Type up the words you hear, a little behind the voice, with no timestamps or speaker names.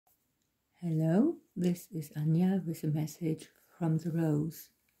Hello, this is Anja with a message from the Rose.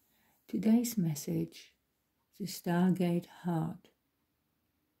 Today's message, the Stargate Heart.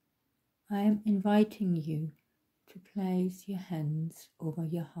 I am inviting you to place your hands over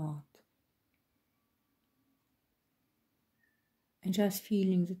your heart and just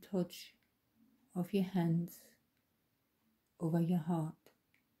feeling the touch of your hands over your heart.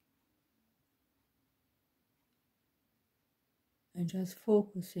 And just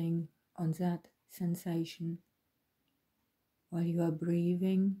focusing on that sensation while you are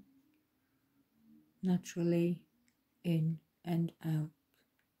breathing naturally in and out.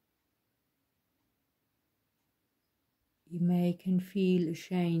 You can feel a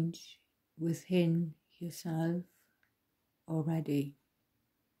change within yourself already.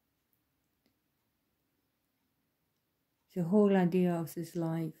 The whole idea of this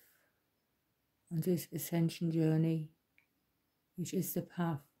life, on this ascension journey, which is the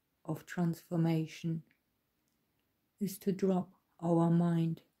path of transformation, is to drop our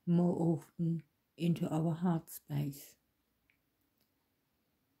mind more often into our heart space.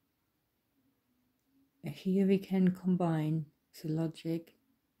 Here we can combine the logic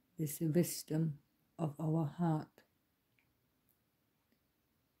with the wisdom of our heart.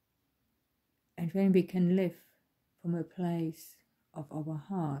 And when we can live from a place of our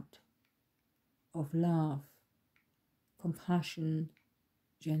heart, of love, compassion,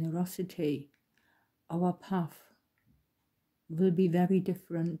 generosity, our path will be very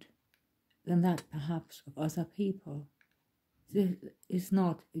different than that perhaps of other people. This is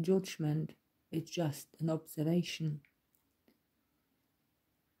not a judgment, it's just an observation.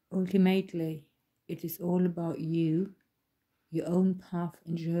 Ultimately, it is all about you, your own path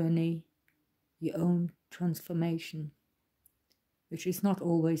and journey, your own transformation, which is not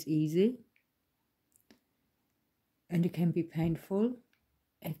always easy, and it can be painful,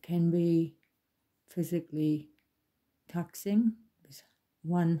 it can be physically taxing, with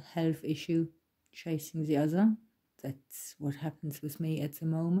one health issue chasing the other. That's what happens with me at the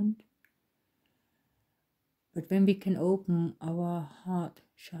moment. But when we can open our heart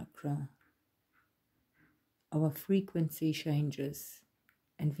chakra, our frequency changes,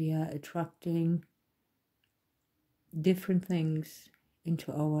 and we are attracting different things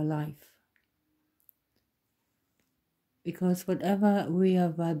into our life. Because whatever we are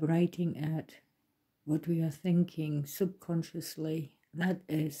vibrating at, what we are thinking subconsciously, that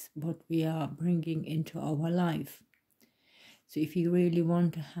is what we are bringing into our life. So if you really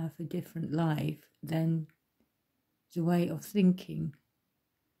want to have a different life, then the way of thinking,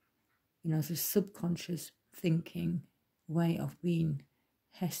 the subconscious thinking way of being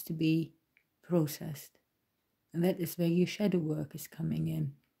has to be processed. And that is where your shadow work is coming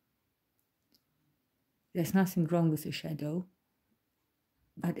in. There's nothing wrong with the shadow,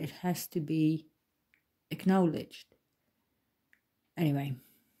 but it has to be acknowledged. Anyway,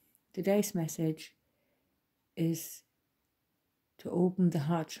 today's message is to open the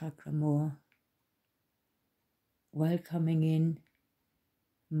heart chakra more, welcoming in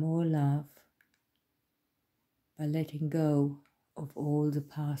more love by letting go of all the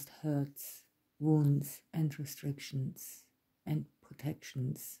past hurts, wounds and restrictions and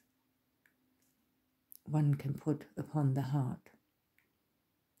protections one can put upon the heart.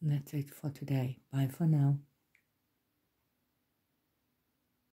 And that's it for today. Bye for now.